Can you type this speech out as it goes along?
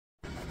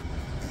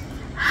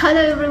Hello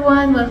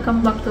everyone,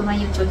 welcome back to my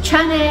YouTube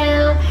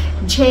channel,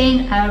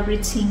 Jane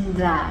Everything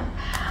Vlog.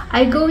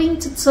 I'm going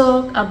to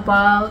talk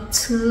about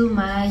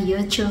my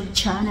YouTube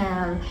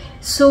channel.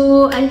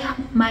 So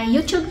my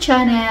YouTube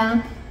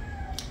channel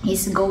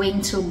is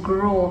going to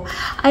grow.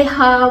 I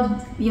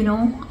have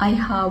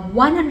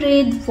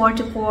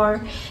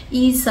 144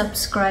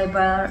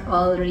 subscriber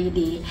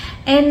already,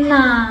 and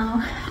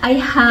now I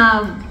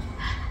have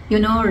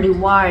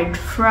reward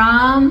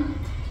from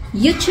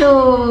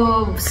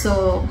YouTube.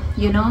 So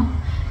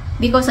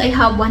because I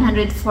have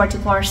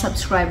 144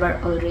 subscriber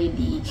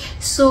already,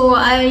 so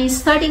I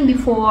starting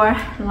before,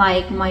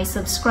 like, my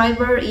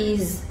subscriber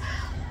is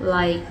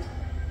like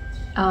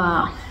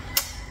I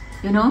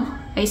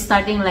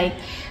starting like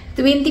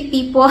 20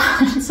 people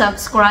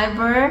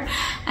subscriber,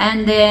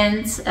 and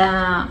then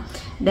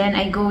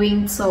I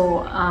going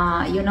to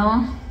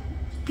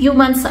few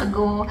months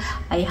ago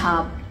I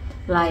have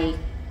like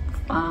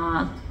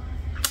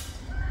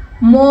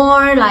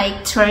more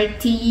like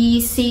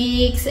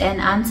 36, and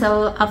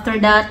until after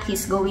that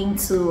he's going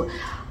to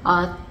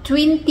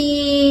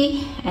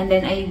 20, and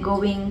then I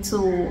going to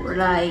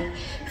like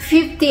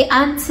 50,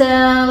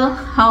 until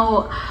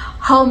how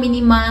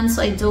many months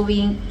I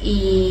doing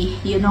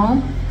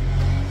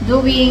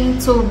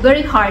doing so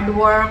very hard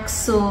work,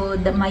 so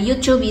that my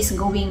YouTube is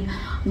going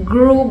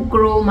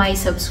grow my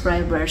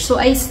subscribers. So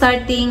I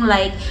starting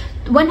like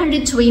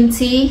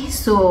 120,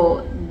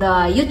 so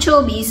the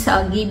YouTube is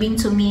giving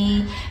to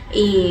me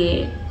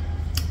a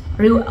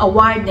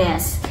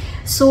awareness.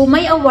 So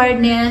my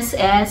awareness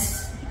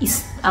is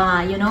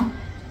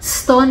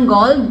stone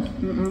gold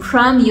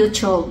from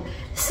YouTube.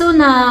 So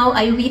now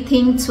I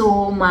waiting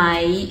to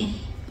my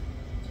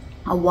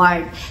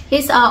award.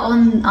 He's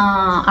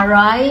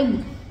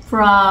arrived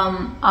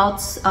from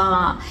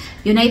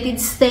United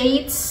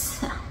States.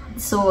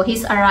 So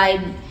he's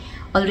arrived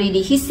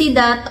already. He said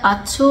that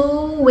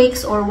 2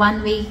 weeks or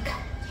 1 week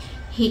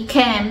he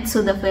came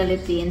to the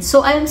Philippines.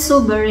 So I'm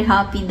so very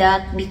happy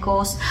that,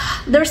 because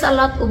there's a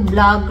lot of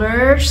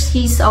bloggers,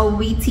 he's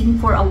waiting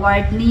for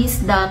awareness,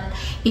 that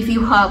if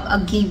you have a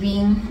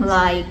giving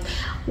like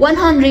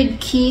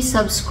 100k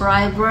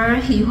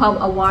subscriber, you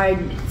have award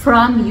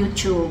from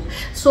YouTube.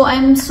 So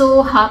I'm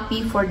so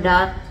happy for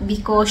that,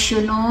 because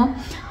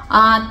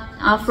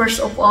first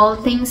of all,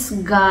 thanks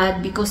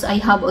God, because I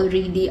have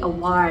already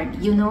award,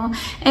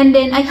 and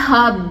then I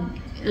have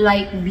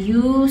like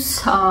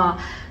views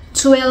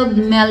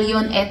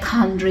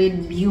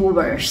 12,800,000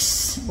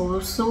 viewers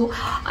also.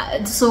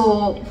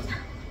 So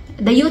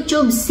the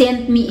YouTube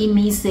sent me a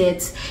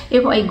message,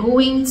 if I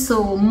going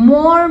to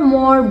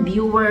more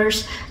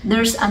viewers,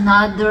 there's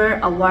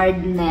another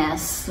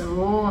awareness.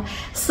 So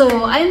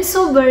I'm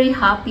so very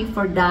happy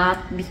for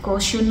that,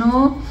 because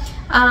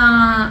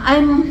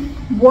I'm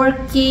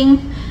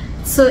working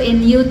so in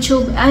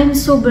YouTube. I'm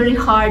so very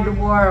hard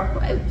work,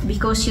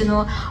 because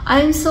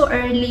I'm so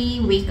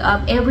early wake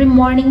up every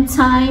morning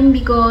time,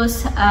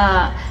 because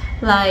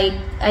like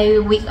I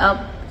wake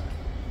up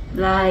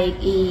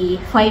like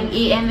 5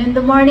 a.m. in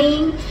the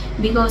morning,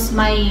 because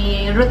my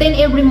routine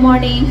every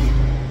morning,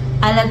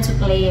 I love to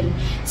clean.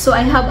 So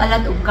I have a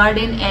lot of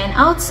garden and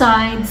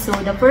outside. So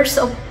the first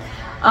of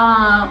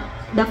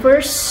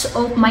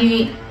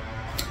my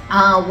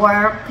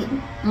work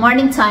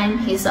morning time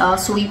is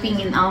sweeping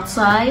in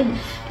outside,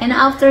 and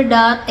after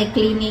that I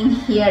cleaning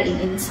here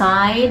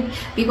inside,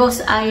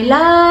 because I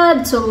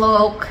love to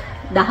look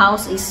the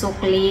house is so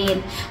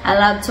clean. I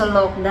love to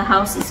look the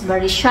house is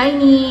very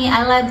shiny.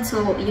 I love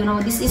to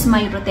this is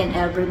my routine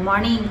every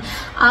morning.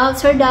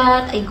 After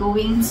that I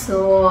going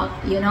to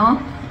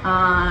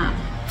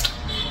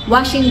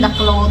washing the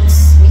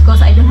clothes,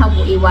 because I don't have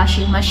a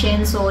washing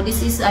machine. So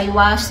this is I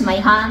wash my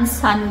hand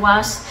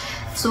wash.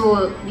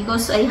 So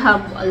because I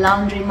have a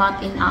laundry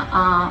mat in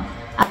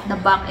at the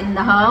back in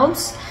the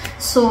house,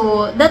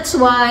 so that's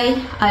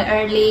why I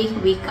early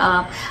wake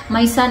up.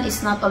 My son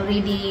is not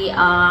already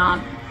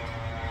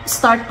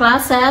start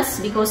classes,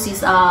 because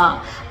he's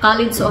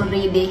college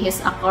already. His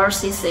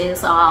courses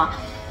is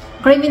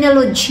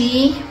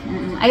criminology.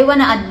 I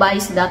wanna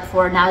advise that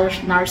for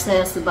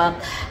nurses, but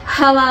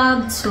he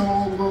loves to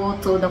go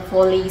to the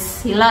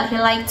police. He likes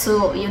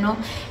to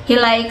he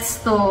likes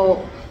to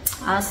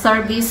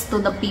service to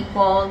the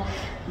people,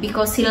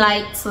 because he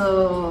likes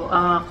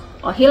to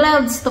he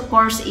loves to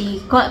course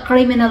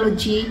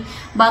criminology.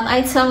 But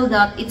I tell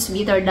that it's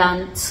better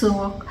than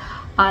to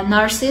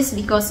nurses,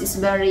 because it's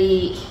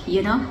very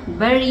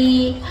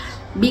very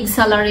big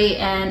salary,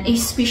 and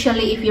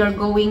especially if you're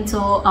going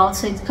to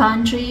outside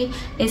country,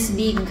 it's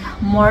big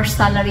more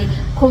salary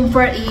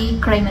compared to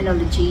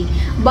criminology.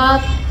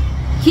 But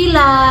he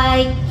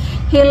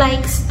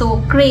likes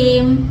to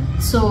crime,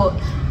 so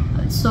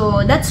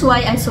that's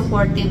why I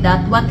supported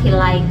that what he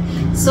liked.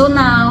 So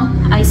now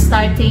I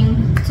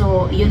starting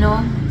to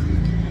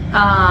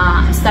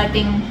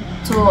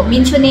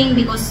mentioning,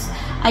 because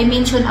I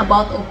mentioned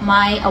about of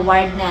my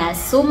awareness.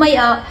 So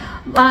my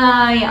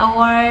my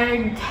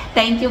award.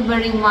 Thank you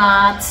very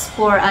much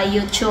for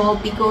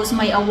YouTube, because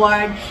my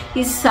award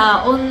is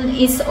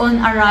on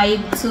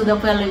arrive to the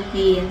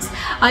Philippines.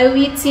 I'm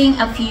waiting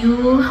a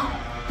few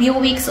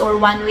weeks or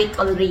 1 week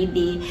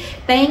already.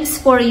 Thanks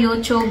for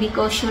YouTube,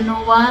 because you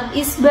know what,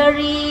 it's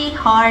very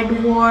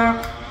hard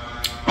work.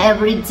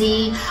 Every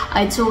day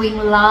I doing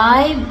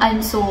live.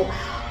 I'm so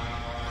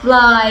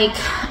like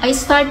I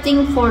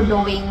starting for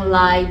doing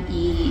live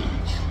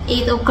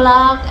 8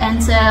 o'clock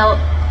until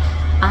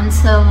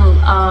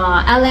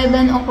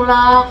 11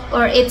 o'clock,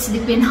 or it's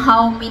depend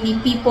how many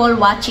people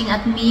watching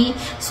at me.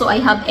 So I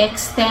have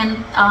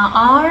extend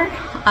hour.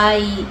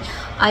 I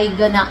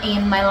gonna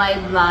end my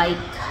live like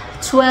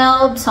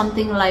 12,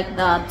 something like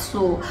that.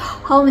 So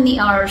how many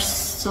hours?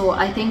 So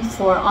I think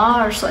 4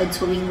 hours. So I'm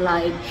doing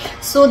live.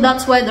 So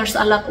that's why there's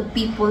a lot of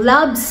people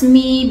loves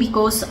me,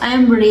 because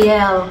I'm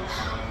real.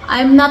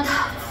 I'm not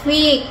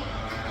fake.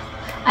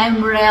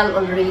 I'm real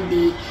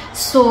already.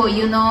 So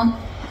you know,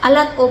 a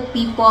lot of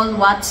people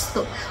watch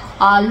to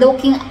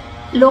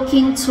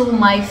looking to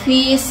my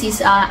face.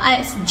 Is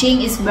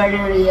Jing is very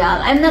real.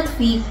 I'm not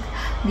fake,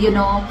 you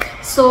know.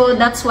 So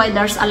that's why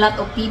there's a lot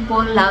of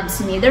people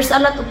loves me. There's a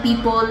lot of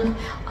people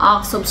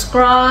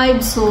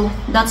subscribe. So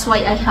that's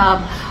why I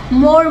have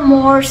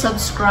more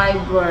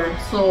subscribers.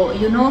 So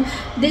you know,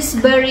 this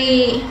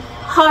very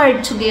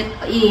hard to get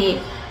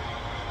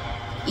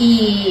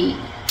you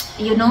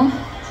know,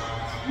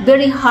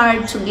 very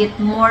hard to get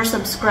more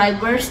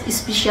subscribers,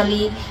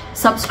 especially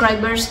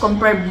subscribers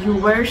compare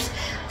viewers.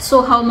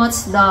 So how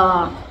much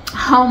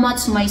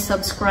my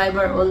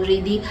subscriber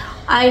already?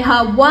 I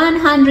have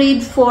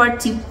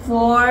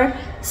 144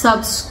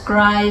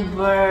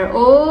 subscriber.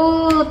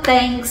 Oh,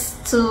 thanks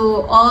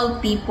to all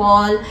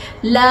people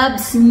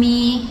loves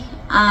me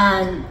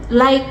and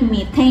like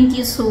me. Thank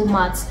you so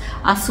much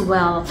as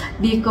well,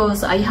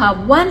 because I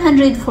have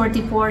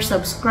 144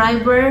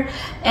 subscriber,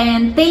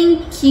 and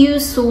thank you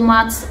so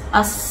much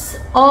as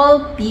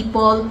all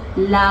people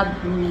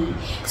love me.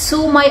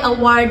 So my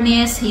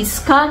awareness is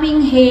coming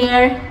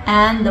here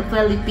and the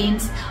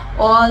Philippines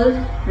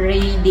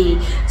already.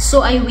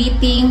 So I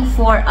waiting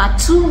for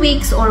 2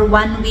 weeks or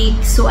 1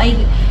 week. So it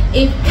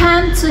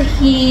come to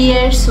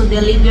here, so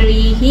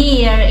delivery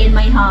here in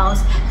my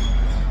house.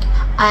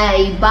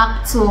 I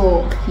back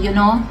to, you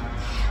know,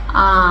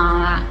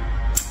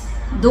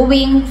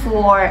 doing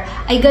for,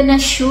 I gonna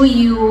show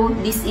you,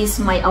 this is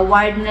my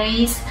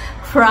awareness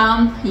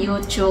from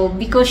YouTube,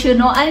 because you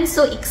know, I'm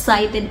so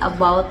excited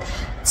about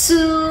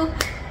to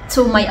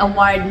my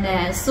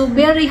awareness. So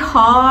very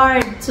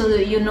hard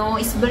to, you know,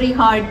 it's very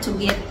hard to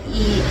get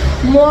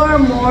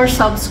more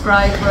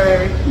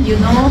subscriber, you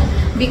know,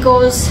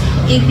 because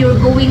if you're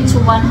going to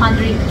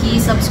 100k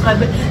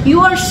subscriber, you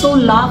are so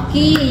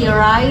lucky,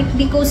 right?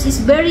 Because it's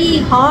very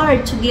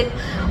hard to get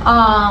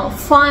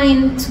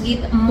to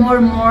get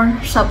more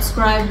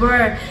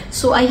subscriber.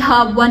 So I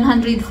have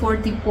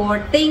 144.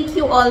 Thank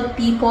you all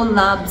people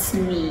loves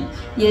me.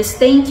 Yes,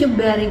 thank you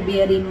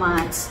very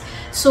much.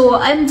 So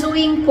I'm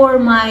doing for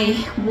my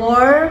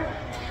work,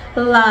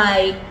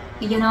 like,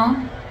 you know,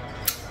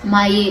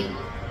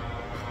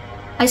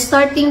 I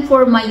starting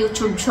for my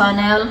YouTube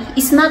channel.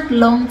 It's not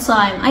long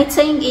time. I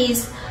think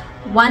is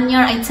 1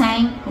 year. I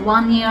think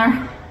 1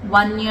 year.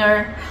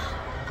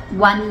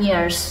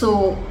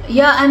 So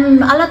yeah, a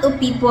lot of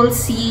people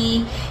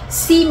see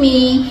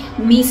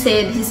me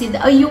said, he said,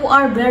 oh, you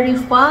are very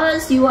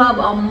fast, you have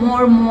a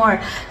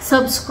more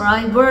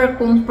subscriber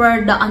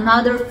compared to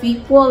another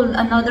people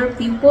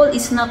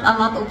is not a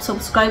lot of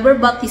subscriber,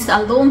 but he's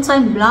a long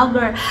time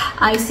blogger.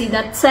 I see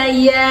that, say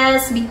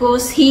yes,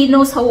 because he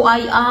knows how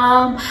I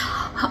am.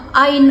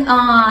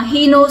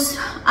 He knows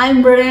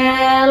I'm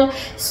real.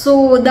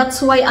 So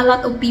that's why a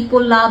lot of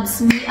people loves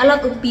me. A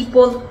lot of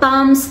people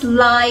thumbs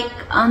like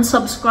and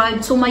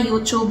subscribe to my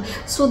YouTube.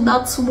 So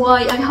that's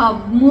why I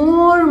have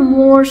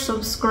more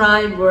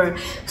subscriber.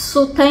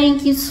 So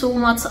thank you so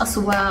much as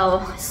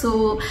well.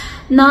 So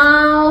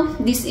now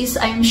this is,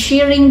 I'm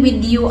sharing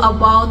with you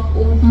about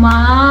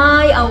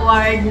my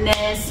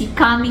awareness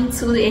coming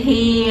to the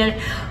here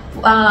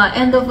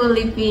in the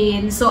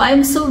Philippines. So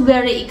I'm so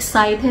very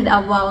excited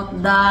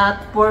about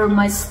that for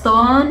my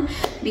son,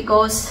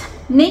 because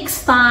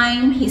next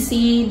time he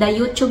see the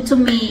YouTube to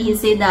me, he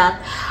say that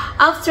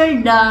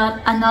after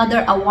that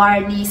another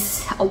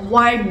awareness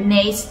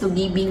to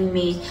giving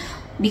me,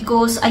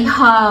 because I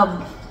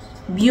have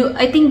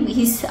I think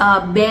he's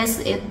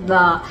best at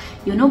the,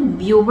 you know,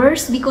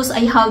 viewers, because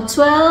I have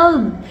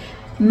 12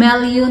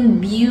 million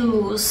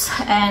views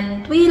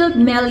and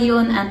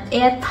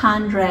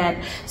 12,800,000.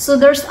 So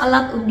there's a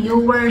lot of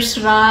viewers,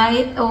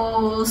 right?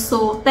 Oh,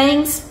 so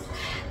thanks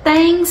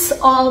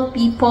all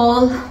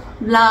people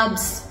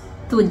loves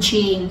to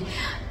Jing.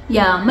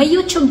 Yeah, my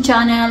YouTube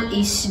channel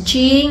is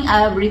Jing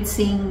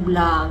Everything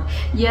Vlog.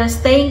 Yes,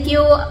 thank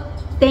you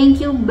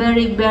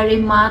very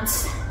much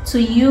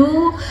to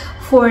you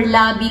for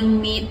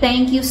loving me.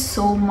 Thank you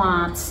so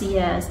much.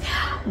 Yes,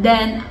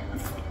 then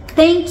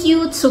thank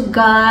you to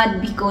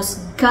God, because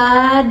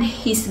God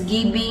is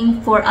giving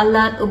for a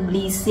lot of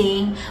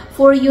blessing.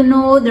 For you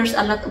know, there's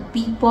a lot of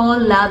people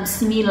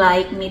loves me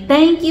like me.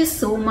 Thank you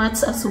so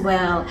much as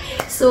well.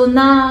 So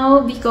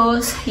now,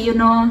 because you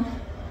know,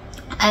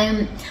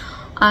 I'm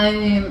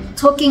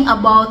talking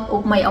about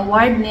of my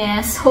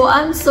awardness. So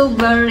I'm so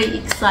very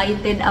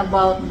excited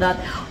about that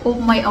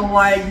of my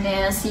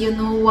awardness. You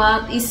know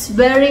what? It's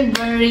very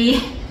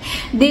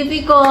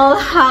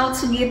difficult how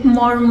to get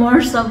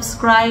more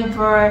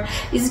subscriber,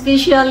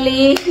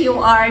 especially you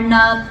are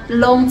not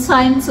long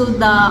time to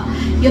the,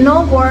 you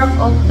know, work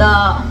of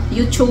the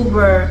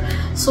YouTuber.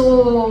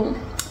 So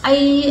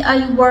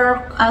I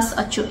work as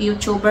a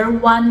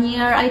YouTuber 1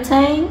 year, I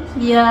think.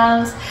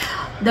 Yes,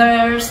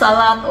 there's a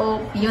lot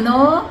of, you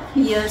know,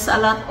 yes, a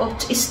lot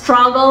of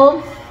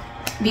struggle,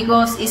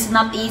 because it's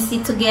not easy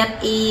to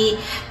get a,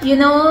 you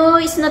know,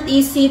 it's not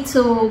easy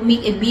to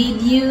make a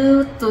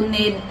video, to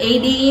need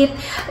edit.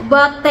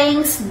 But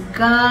thanks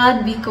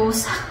God,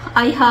 because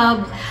I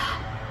have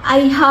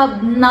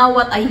now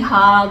what I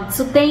have.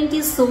 So thank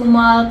you so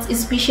much,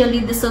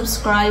 especially the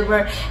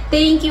subscriber.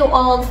 Thank you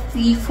all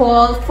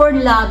people for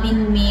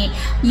loving me.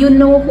 You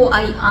know who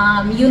I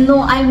am. You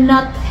know I'm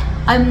not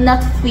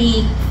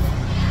fake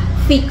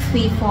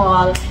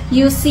people.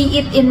 You see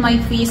it in my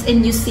face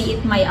and you see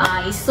it in my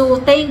eyes. So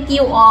thank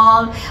you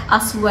all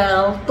as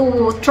well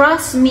to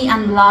trust me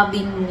and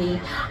loving me.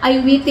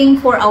 I'm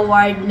waiting for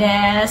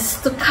awareness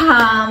to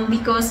come,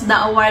 because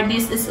the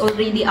awareness is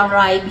already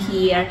arrived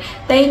here.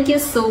 Thank you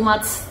so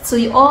much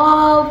to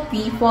all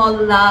people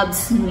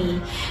loves me.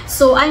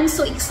 So I'm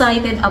so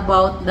excited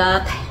about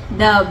that.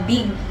 The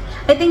big,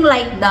 I think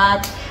like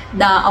that,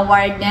 the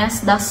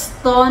awareness, the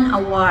Stone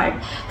Award,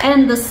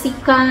 and the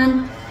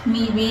second,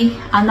 maybe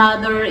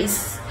another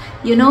is,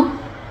 you know,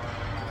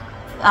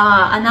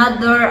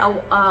 another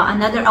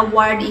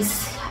award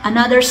is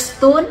another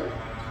stone.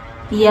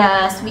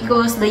 Yes,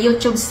 because the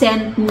YouTube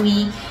sent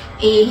me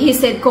he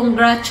said,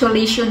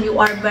 congratulations, you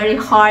are very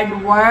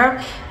hard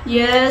work.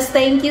 Yes,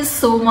 thank you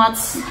so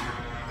much.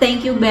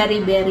 Thank you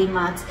very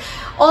much.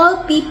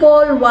 All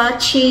people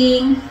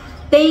watching,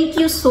 thank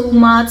you so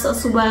much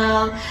as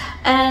well.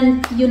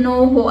 And you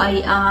know who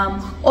I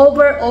am,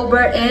 over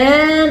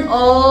and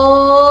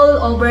all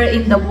over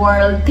in the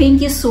world.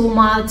 Thank you so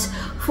much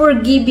for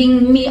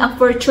giving me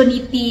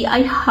opportunity.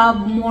 I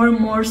have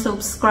more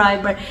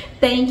subscriber.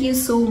 Thank you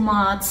so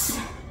much.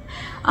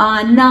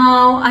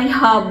 Now I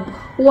have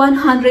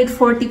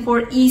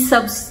 144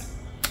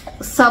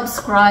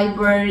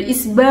 subscriber.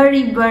 Is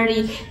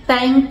very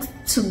thanks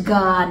to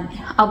God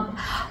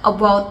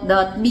about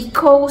that,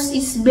 because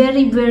it's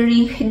very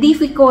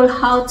difficult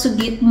how to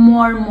get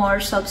more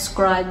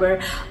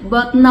subscriber,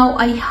 but now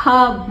I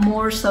have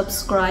more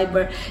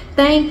subscriber.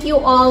 Thank you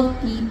all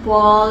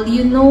people.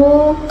 You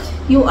know,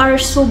 you are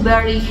so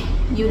very,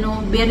 you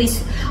know,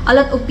 a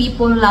lot of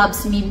people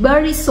loves me,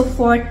 very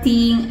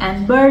supporting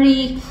and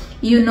very,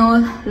 you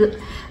know,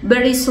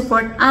 very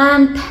support,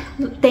 and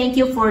thank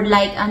you for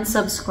like and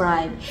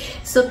subscribe.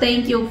 So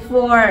thank you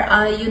for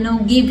you know,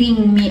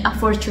 giving me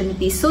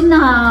opportunity. So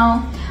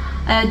now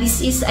this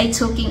is I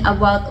talking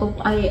about of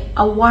I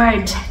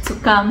award to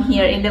come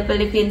here in the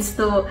Philippines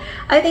too.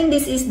 I think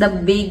this is the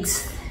big,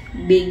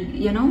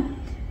 you know,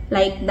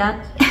 like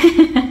that.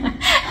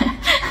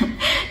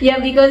 Yeah,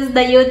 because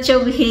the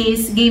YouTube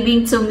is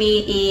giving to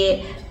me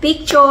a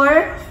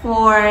picture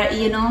for,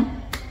 you know,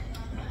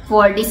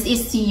 for this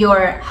is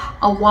your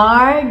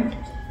award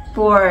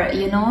for,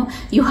 you know,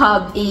 you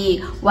have a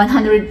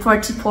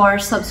 144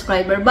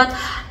 subscriber. But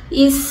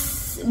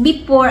is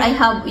before I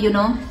have, you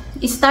know,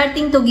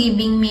 starting to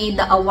giving me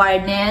the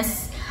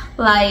awareness,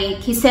 like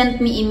he sent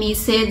me a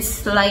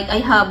message like I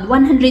have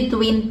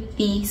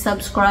 120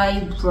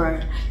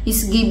 subscriber.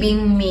 He's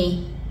giving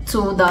me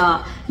to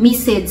the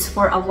message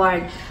for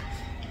award.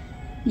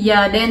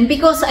 Yeah, then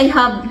because I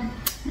have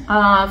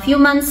a few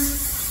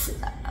months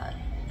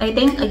I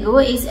think ago,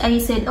 is I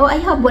said, oh, I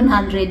have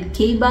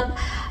 100k, but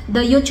the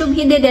YouTube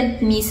he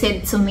didn't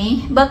message to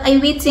me, but I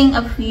waiting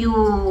a few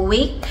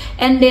weeks,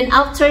 and then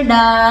after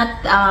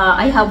that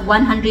I have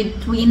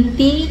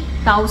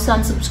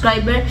 120,000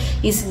 subscriber.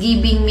 Is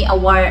giving me a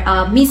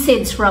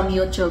message from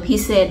YouTube. He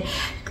said,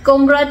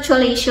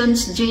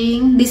 congratulations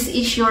Jing, this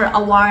is your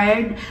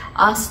award,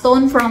 a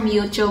stone from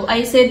YouTube.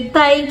 I said,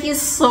 thank you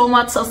so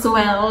much as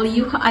well.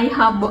 I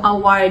have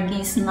award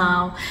this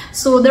now.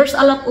 So there's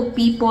a lot of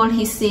people,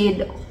 he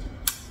said,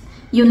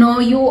 you know,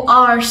 you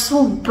are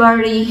so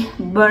very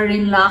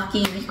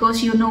lucky,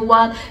 because you know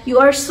what, you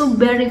are so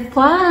very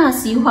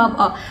fast. You have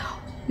a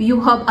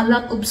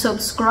lot of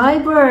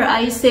subscriber.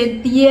 I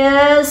said,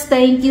 yes,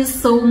 thank you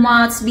so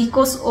much,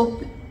 because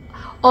of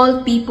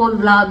all people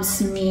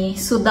loves me.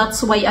 So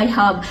that's why I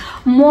have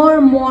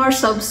more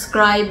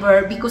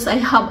subscriber, because I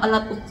have a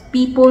lot of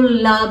people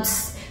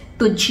loves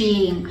to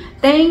Jing.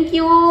 Thank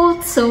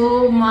you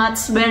so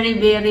much,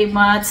 very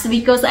much,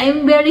 because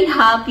I'm very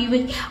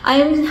happy.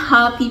 I'm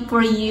happy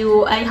for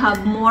you. I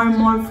have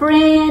more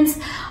friends.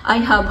 I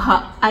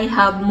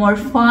have more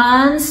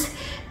fans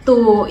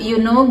to, you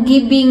know,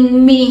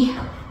 giving me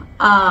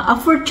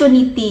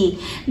opportunity,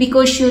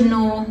 because you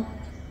know,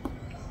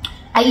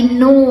 I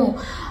know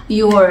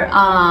your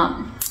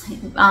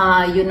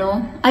you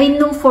know, I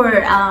know for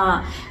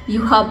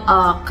you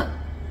have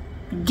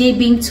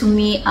giving to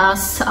me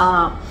as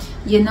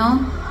you know,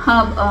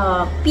 have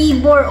a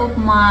favor of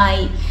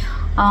my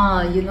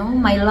you know,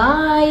 my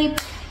life,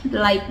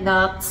 like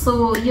that.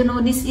 So you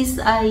know, this is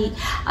I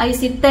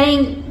say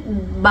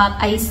but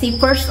I say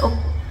first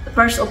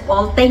of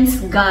all, thanks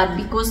God,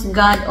 because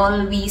God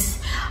always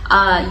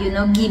you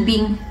know,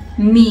 giving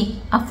me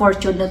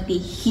opportunity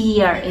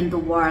here in the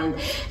world.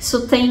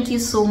 So thank you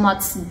so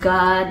much,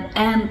 God.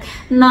 And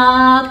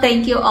now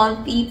thank you all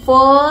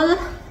people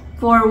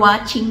for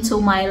watching to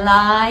my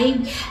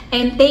live,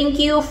 and thank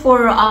you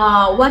for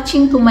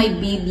watching to my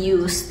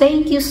videos.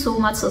 Thank you so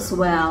much as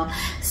well.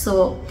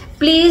 So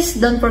please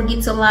don't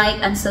forget to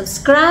like and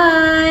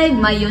subscribe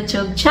my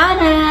YouTube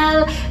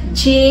channel,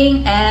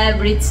 Jing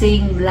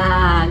Everything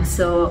Vlog.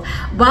 So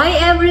bye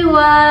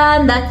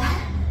everyone.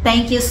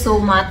 Thank you so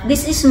much.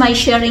 This is my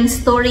sharing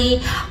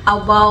story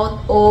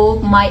about all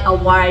my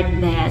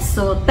awardness.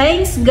 So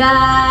thanks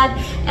God,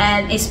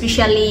 and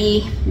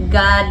especially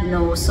God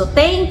knows. So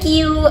thank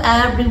you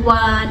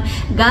everyone.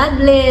 God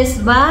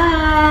bless.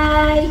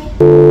 Bye.